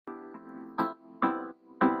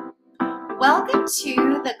Welcome to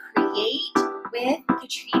the Create with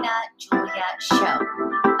Katrina Julia show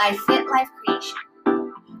by Fit Life Creation,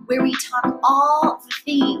 where we talk all the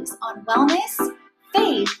things on wellness,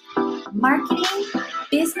 faith, marketing,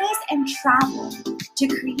 business, and travel to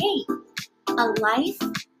create a life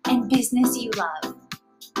and business you love.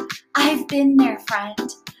 I've been there,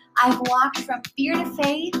 friend. I've walked from fear to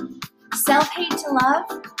faith, self-hate to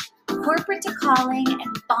love, corporate to calling,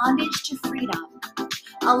 and bondage to freedom,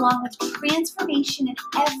 along with transformation in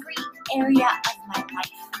every area of my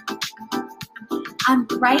life. I'm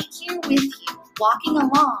right here with you, walking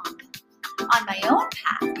along on my own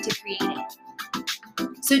path to creating.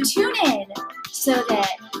 So tune in so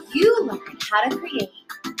that you learn how to create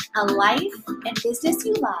a life and business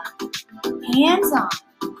you love, hands-on.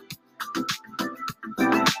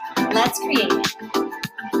 Let's create it.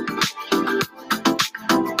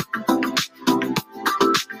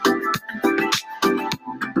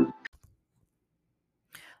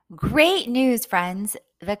 Great news, friends.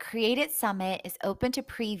 The Create It Summit is open to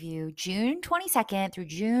preview June 22nd through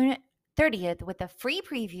June 30th with a free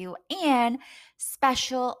preview and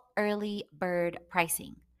special early bird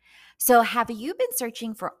pricing. So have you been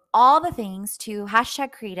searching for all the things to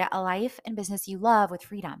 #create a life and business you love with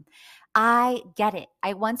freedom? I get it.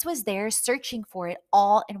 I once was there searching for it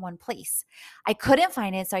all in one place. I couldn't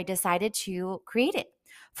find it, so I decided to create it.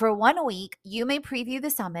 For 1 week, you may preview the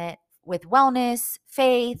summit with wellness,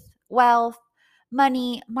 faith, wealth,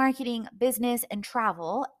 money, marketing, business, and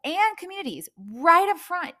travel, and communities right up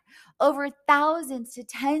front. Over thousands to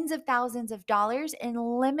tens of thousands of dollars in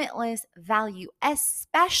limitless value,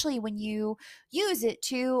 especially when you use it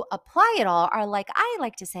to apply it all, or like I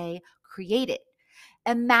like to say, create it.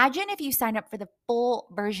 Imagine if you sign up for the full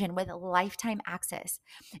version with lifetime access.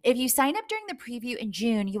 If you sign up during the preview in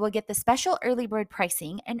June, you will get the special early bird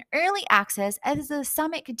pricing and early access as the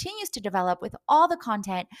summit continues to develop with all the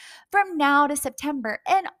content from now to September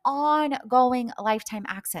and ongoing lifetime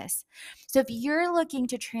access. So if you're looking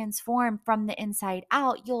to transform from the inside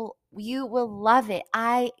out, you will love it.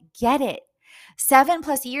 I get it.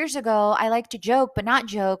 7+ years ago, I like to joke, but not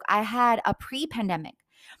joke, I had a pre-pandemic.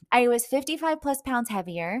 I was 55+ pounds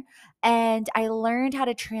heavier, and I learned how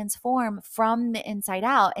to transform from the inside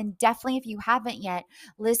out. And definitely, if you haven't yet,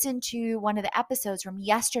 listen to one of the episodes from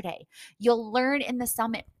yesterday. You'll learn in the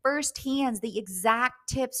summit firsthand the exact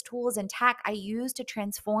tips, tools, and tech I use to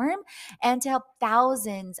transform and to help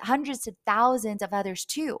thousands, hundreds of thousands of others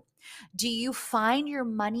too. Do you find your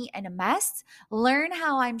money in a mess? Learn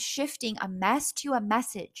how I'm shifting a mess to a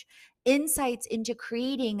message. Insights into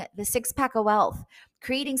creating the six-pack of wealth,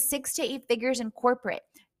 creating 6 to 8 figures in corporate,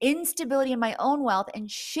 instability in my own wealth, and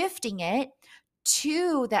shifting it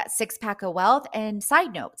to that six-pack of wealth. And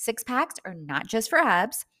side note, six packs are not just for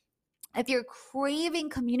abs. If you're craving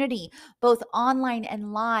community, both online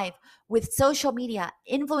and live with social media,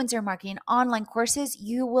 influencer marketing, online courses,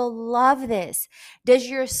 you will love this. Does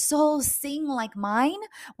your soul sing like mine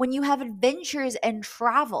when you have adventures and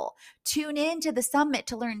travel? Tune in to the summit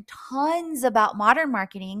to learn tons about modern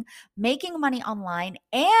marketing, making money online,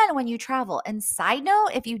 and when you travel. And side note,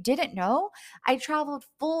 if you didn't know, I traveled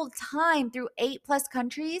full time through 8+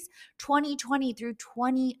 countries, 2020 through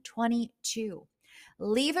 2022.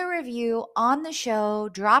 Leave a review on the show,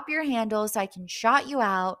 drop your handle so I can shout you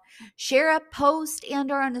out, share a post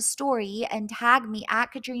and or on a story, and tag me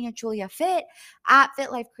at Katrina Julia Fit at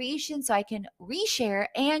Fit Life Creation so I can reshare,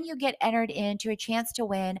 and you get entered into a chance to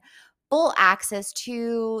win full access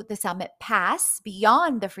to the Summit Pass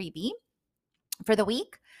beyond the freebie for the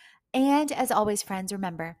week. And as always, friends,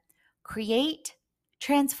 remember, create,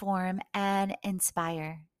 transform, and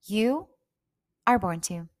inspire. You are born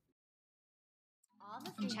to.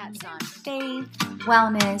 Chats on faith,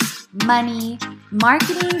 wellness, money,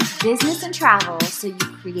 marketing, business, and travel so you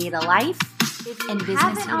create a life and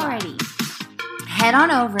business you already. Head on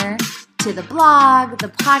over to the blog, the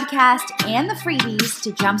podcast, and the freebies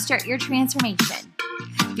to jumpstart your transformation.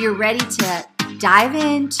 If you're ready to dive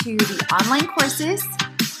into the online courses,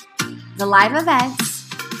 the live events,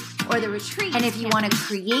 or the retreat, and if you want to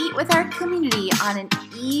create with our community on an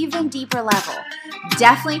even deeper level,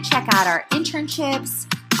 definitely check out our internships,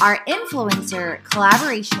 our influencer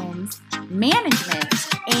collaborations, management,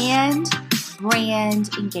 and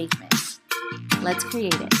brand engagement. Let's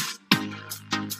create it.